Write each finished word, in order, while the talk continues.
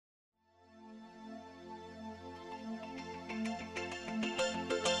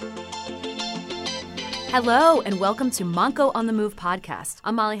Hello, and welcome to Monco on the Move podcast.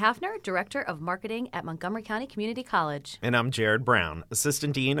 I'm Molly Hafner, Director of Marketing at Montgomery County Community College. And I'm Jared Brown,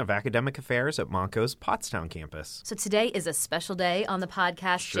 Assistant Dean of Academic Affairs at Monco's Pottstown campus. So today is a special day on the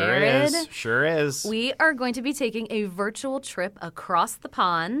podcast, Jared. Sure is. We are going to be taking a virtual trip across the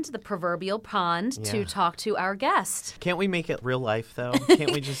pond, the proverbial pond, to talk to our guest. Can't we make it real life, though?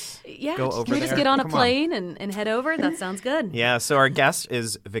 Can't we just go over there? Can we just get on a plane and head over? That sounds good. Yeah, so our guest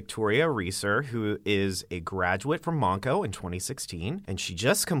is Victoria Reeser, who is a graduate from Monco in 2016, and she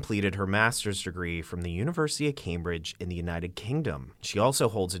just completed her master's degree from the University of Cambridge in the United Kingdom. She also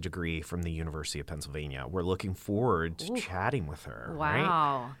holds a degree from the University of Pennsylvania. We're looking forward to chatting with her.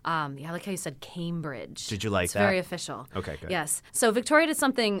 Wow. Right? I like how you said Cambridge. Did you like it's that? It's very official. Okay, good. Yes. So Victoria did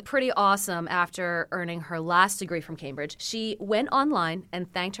something pretty awesome after earning her last degree from Cambridge. She went online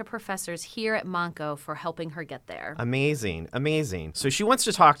and thanked her professors here at Monco for helping her get there. Amazing. So she wants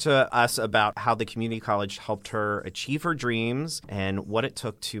to talk to us about how the community college helped her achieve her dreams and what it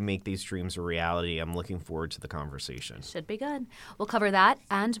took to make these dreams a reality. I'm looking forward to the conversation. Should be good. We'll cover that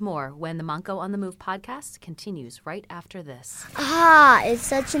and more when the Monco on the Move podcast continues right after this. It's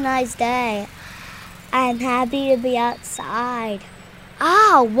such a nice day. I'm happy to be outside.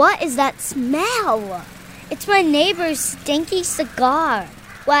 What is that smell? It's my neighbor's stinky cigar.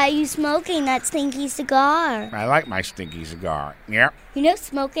 Why are you smoking that stinky cigar? I like my stinky cigar. Yep. You know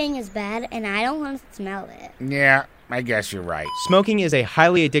smoking is bad, and I don't want to smell it. Yeah, I guess you're right. Smoking is a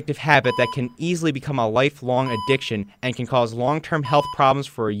highly addictive habit that can easily become a lifelong addiction and can cause long-term health problems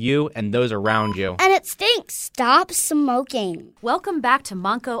for you and those around you. And it stinks. Stop smoking. Welcome back to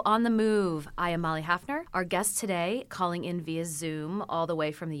Monco on the Move. I am Molly Hafner. Our guest today, calling in via Zoom all the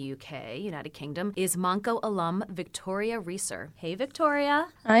way from the UK, United Kingdom, is Monco alum Victoria Reeser. Hey, Victoria.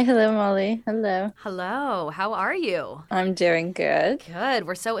 Hi, hello, Molly. Hello. Hello. How are you? I'm doing good. Good.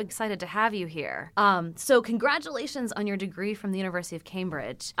 We're so excited to have you here. So congratulations on your degree from the University of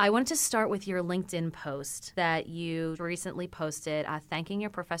Cambridge. I wanted to start with your LinkedIn post that you recently posted thanking your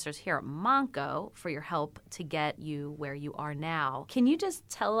professors here at Monco for your help to get you where you are now. Can you just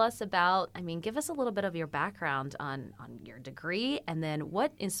tell us give us a little bit of your background on your degree and then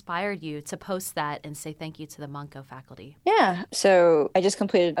what inspired you to post that and say thank you to the Monco faculty? Yeah. So I just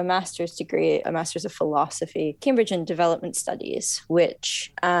completed a master's degree, a master's of philosophy, Cambridge in development studies,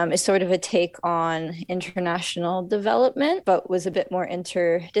 which is sort of a take on international development, but was a bit more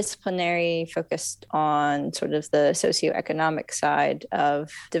interdisciplinary, focused on sort of the socioeconomic side of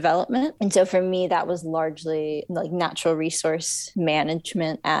development. And so for me, that was largely like natural resource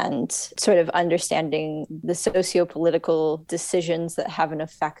management and sort of understanding the socio-political decisions that have an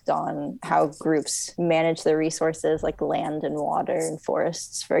effect on how groups manage their resources, like land and water and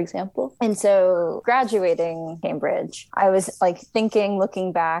forests, for example. And so graduating Cambridge, I was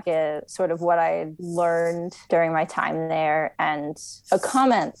looking back at sort of what I learned during my time there, and a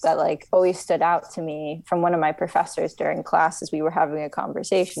comment that always stood out to me from one of my professors during class as we were having a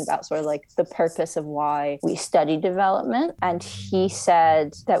conversation about sort of the purpose of why we study development. And he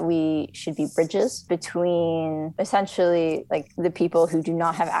said that we should be bridges between essentially the people who do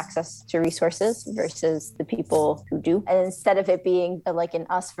not have access to resources versus the people who do. And instead of it being an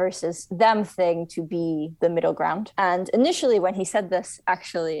us versus them thing, to be the middle ground. And initially when he said this,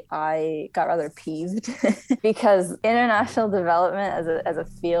 actually, I got rather peeved because international development as a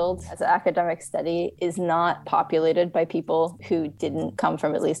field, as an academic study, is not populated by people who didn't come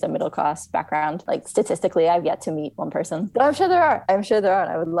from at least a middle class background. Statistically, I've yet to meet one person, but I'm sure there are. And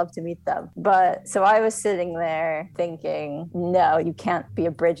I would love to meet them. But so I was sitting there thinking, no, you can't be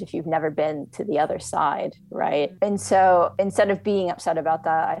a bridge if you've never been to the other side, right? And so instead of being upset about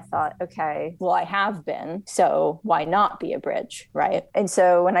that, I thought, okay, well, I have been, so why not be a bridge, right? And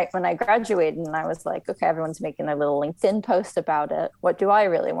so when I graduated and I was like, okay, everyone's making their little LinkedIn post about it, what do I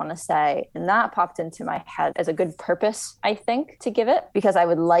really want to say? And that popped into my head as a good purpose, I think, to give it, because I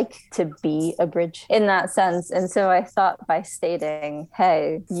would like to be a bridge in that sense. And so I thought by stating,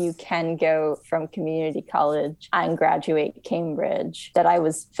 hey, you can go from community college and graduate Cambridge, that I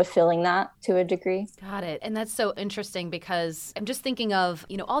was fulfilling that to a degree. Got it. And that's so interesting because I'm just thinking of,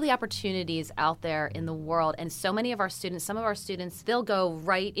 all the opportunities out there in the world. And so many of our students, some of our students, they'll go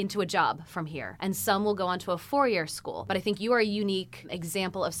right into a job from here. And some will go on to a 4-year school. But I think you are a unique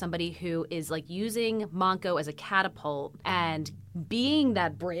example of somebody who is using Monco as a catapult and being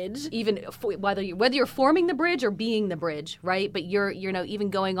that bridge, even whether you're forming the bridge or being the bridge, right? But you're even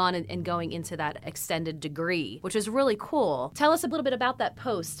going on and going into that extended degree, which is really cool. Tell us a little bit about that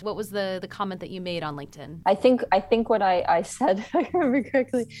post. What was the comment that you made on LinkedIn? I think what I said, if I remember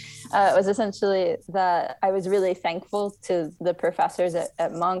correctly, was essentially that I was really thankful to the professors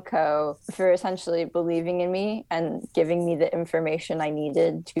at Monco for essentially believing in me and giving me the information I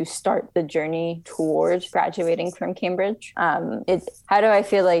needed to start the journey towards graduating from Cambridge. How do I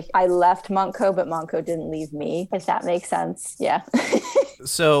feel like I left Monco, but Monco didn't leave me, if that makes sense? Yeah.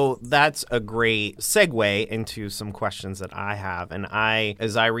 So that's a great segue into some questions that I have. And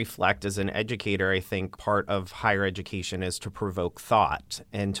as I reflect as an educator, I think part of higher education is to provoke thought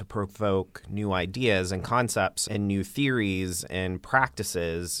and to provoke new ideas and concepts and new theories and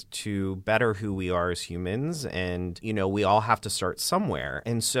practices to better who we are as humans. And, we all have to start somewhere.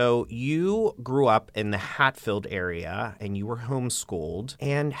 And so you grew up in the Hatfield area and you were homeschooled.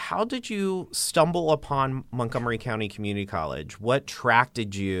 And how did you stumble upon Montgomery County Community College? What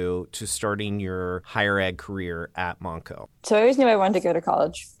attracted you to starting your higher ed career at Monco? So I always knew I wanted to go to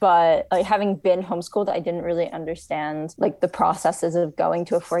college, but having been homeschooled, I didn't really understand the processes of going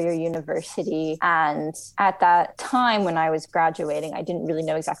to a four-year university. And at that time when I was graduating, I didn't really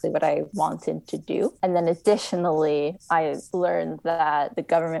know exactly what I wanted to do. And then additionally, I learned that the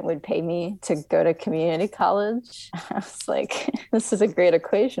government would pay me to go to community college. I was like, this is a great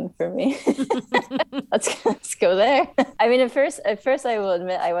equation for me. Let's go there. I mean, at first I will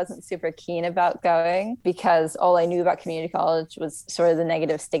admit I wasn't super keen about going because all I knew about community college was sort of the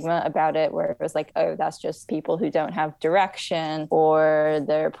negative stigma about it, where it was like, oh, that's just people who don't have direction or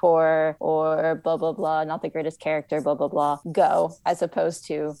they're poor or blah, blah, blah, not the greatest character, blah, blah, blah, go, as opposed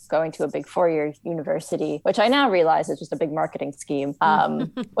to going to a big four-year university, which I now realize is just a big marketing scheme.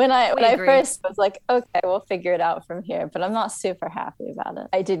 When I first was like, okay, we'll figure it out from here, but I'm not super happy about it.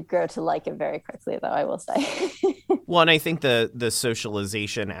 I did grow to like it very quickly, though, I will say. Well, and I think the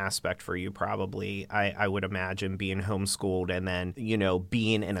socialization aspect for you probably, I would imagine, being homeschooled and then,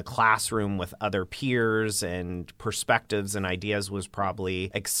 being in a classroom with other peers and perspectives and ideas was probably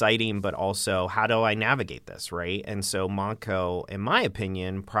exciting, but also how do I navigate this, right? And so Monco, in my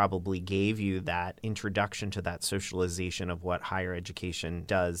opinion, probably gave you that introduction to that socialization of what higher education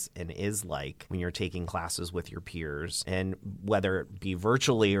does and is like when you're taking classes with your peers. And whether it be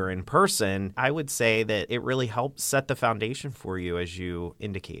virtually or in person, I would say that it really helped set the foundation for you, as you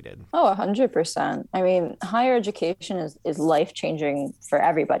indicated. Oh, 100%. I mean, higher education is life-changing for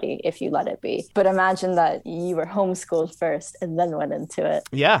everybody if you let it be. But imagine that you were homeschooled first and then went into it.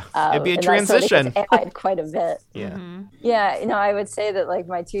 Yeah, it'd be a transition. That sort of quite a bit. Yeah. Mm-hmm. Yeah, I would say that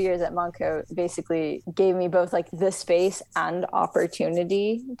my 2 years at Monco basically gave me both the space and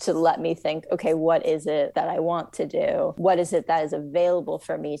opportunity to let me think, okay, what is it that I want to do? What is it that is available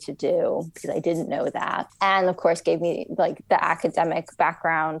for me to do? Because I didn't know that. And of course, gave me the academic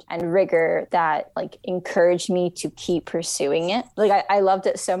background and rigor that encouraged me to keep pursuing it. I loved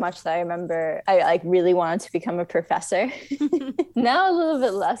it so much that I remember I really wanted to become a professor. Now a little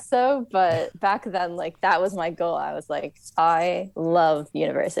bit less so, but back then that was my goal. I was like, I love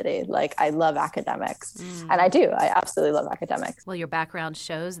university. I love academics. And I absolutely love academics. Well, your background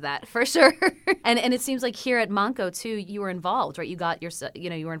shows that for sure. and it seems like here at Monco too, you were involved, right? You got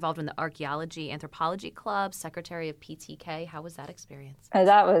you were involved in the archaeology anthropology club, secretary of PTK. How was that experience?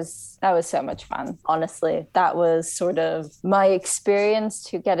 That was so much fun. Honestly, that was sort of my experience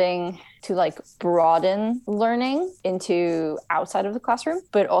to getting to broaden learning into outside of the classroom,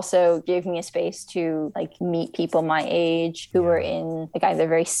 but also gave me a space to meet people my age who were in either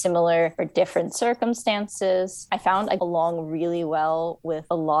very similar or different circumstances. I found I along really well with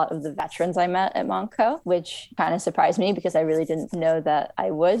a lot of the veterans I met at Monco, which kind of surprised me because I really didn't know that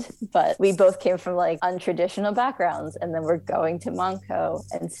I would, but we both came from untraditional backgrounds and then we're going to Monco,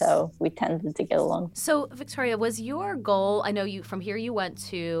 and so we tended to get along. So Victoria, was your goal, I know from here you went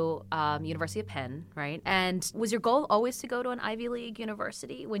to University of Penn, right? And was your goal always to go to an Ivy League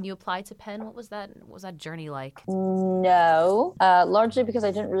university when you applied to Penn? What was that journey like? No, largely because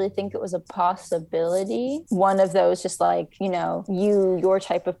I didn't really think it was a possibility. One of those just your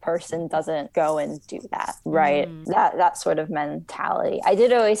type of person doesn't go and do that, right? That sort of mentality. I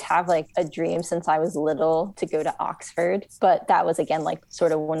did always have a dream since I was little to go to Oxford, but that was again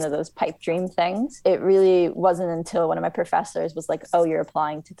sort of one of those pipe dream things. It really wasn't until one of my professors was like, oh, you're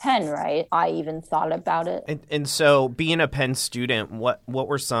applying to Penn, right? I even thought about it. And so being a Penn student, what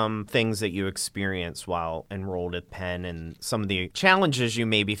were some things that you experienced while enrolled at Penn and some of the challenges you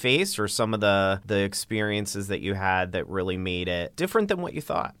maybe faced or some of the experiences that you had that really made it different than what you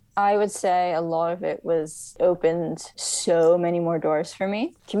thought? I would say a lot of it was opened so many more doors for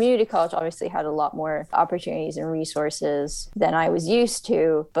me. Community college obviously had a lot more opportunities and resources than I was used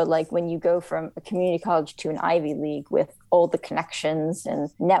to. But like when you go from a community college to an Ivy League with all the connections and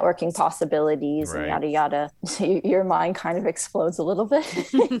networking possibilities and yada, yada, so your mind kind of explodes a little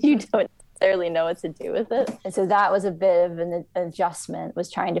bit. You don't necessarily know what to do with it. And so that was a bit of an adjustment,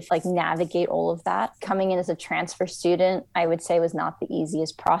 was trying to like navigate all of that. Coming in as a transfer student, I would say was not the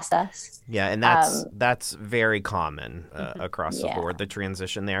easiest process. Yeah, and that's very common across the board, the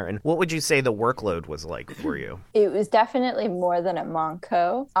transition there. And what would you say the workload was like for you? It was definitely more than at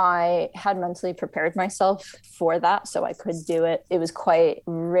Montco. I had mentally prepared myself for that, so I could do it. It was quite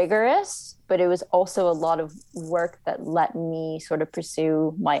rigorous, but it was also a lot of work that let me sort of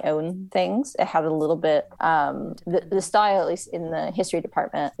pursue my own things. It had a little bit, the style, at least in the history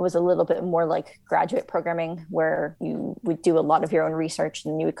department, was a little bit more like graduate programming, where you would do a lot of your own research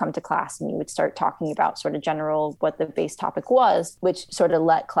and you would come to class and you would start talking about sort of general what the base topic was, which sort of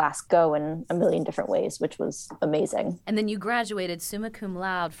let class go in a million different ways, which was amazing. And then you graduated summa cum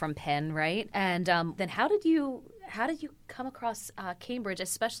laude from Penn, right? And then how did you come across Cambridge,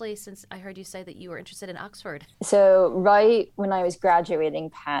 especially since I heard you say that you were interested in Oxford? So right when I was graduating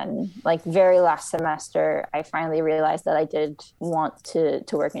Penn, like very last semester, I finally realized that I did want to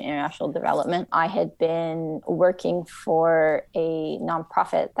work in international development. I had been working for a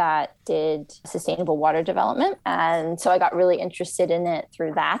nonprofit that did sustainable water development. And so I got really interested in it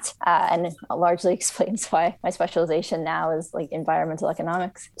through that. And it largely explains why my specialization now is like environmental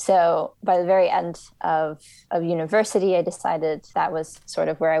economics. So by the very end of university, I decided that was sort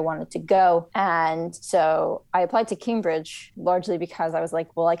of where I wanted to go. And so I applied to Cambridge largely because I was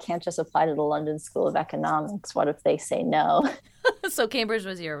like, well, I can't just apply to the London School of Economics. What if they say no? So Cambridge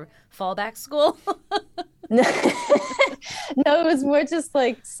was your fallback school? No, it was more just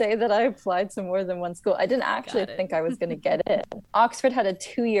like say that I applied to more than one school. I didn't actually think I was going to get it. Oxford had a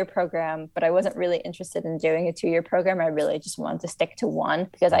 2-year program, but I wasn't really interested in doing a 2-year program. I really just wanted to stick to one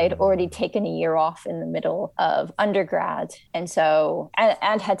because I had already taken a year off in the middle of undergrad. And so,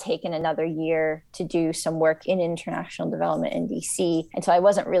 and had taken another year to do some work in international development in DC. And so I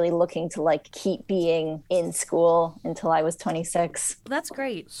wasn't really looking to like keep being in school until I was 26. That's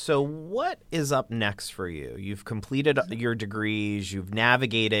great. So what is up next for you? You've completed your degrees, you've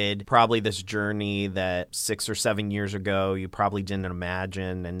navigated probably this journey that 6 or 7 years ago you probably didn't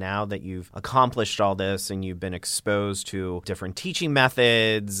imagine. And now that you've accomplished all this and you've been exposed to different teaching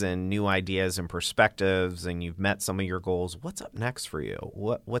methods and new ideas and perspectives, and you've met some of your goals, what's up next for you?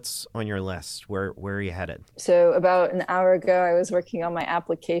 What's on your list? Where are you headed? So about an hour ago, I was working on my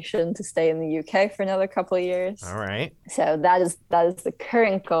application to stay in the UK for another couple of years. All right. So that is the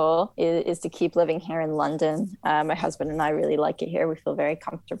current goal, is to keep living here in London. My husband and I really like it here. We feel very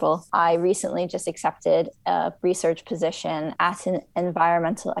comfortable. I recently just accepted a research position at an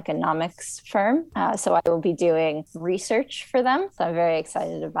environmental economics firm. So I will be doing research for them. So I'm very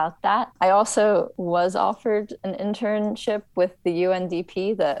excited about that. I also was offered an internship with the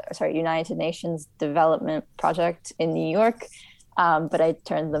UNDP, United Nations Development Project in New York. But I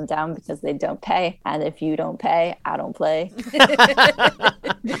turned them down because they don't pay. And if you don't pay, I don't play.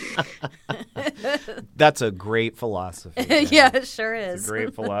 That's a great philosophy. Yeah, it sure is. It's a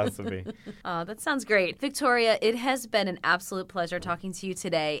great philosophy. That sounds great. Victoria, it has been an absolute pleasure talking to you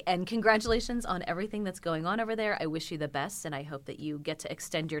today. And congratulations on everything that's going on over there. I wish you the best, and I hope that you get to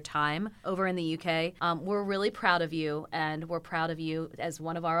extend your time over in the UK. We're really proud of you, and we're proud of you as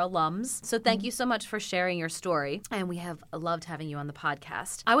one of our alums. So thank you so much for sharing your story. And we have loved having you on the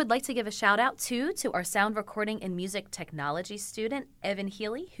podcast. I would like to give a shout out to our sound recording and music technology student, Evan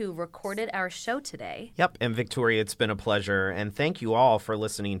Healy, who recorded our show today. Yep, and Victoria, it's been a pleasure, and thank you all for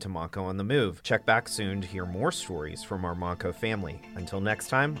listening to Montco on the Move. Check back soon to hear more stories from our Montco family. Until next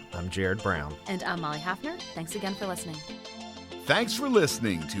time, I'm Jared Brown. And I'm Molly Hafner. Thanks again for listening. Thanks for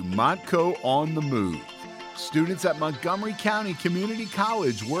listening to Montco on the Move. Students at Montgomery County Community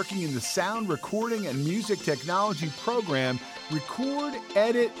College working in the sound recording and music technology program record,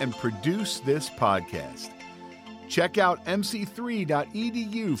 edit, and produce this podcast. Check out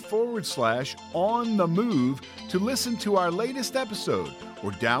mc3.edu/on the move to listen to our latest episode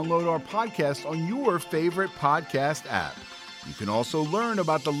or download our podcast on your favorite podcast app. You can also learn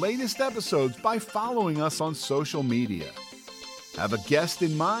about the latest episodes by following us on social media. Have a guest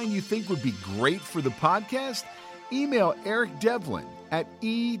in mind you think would be great for the podcast? Email Eric Devlin at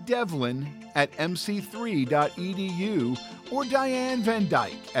edevlin@mc3.edu or Diane Van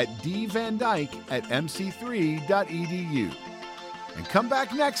Dyke at dvandyke@mc3.edu. And come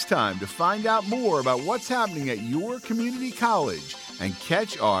back next time to find out more about what's happening at your community college and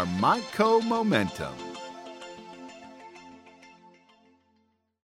catch our Montco momentum.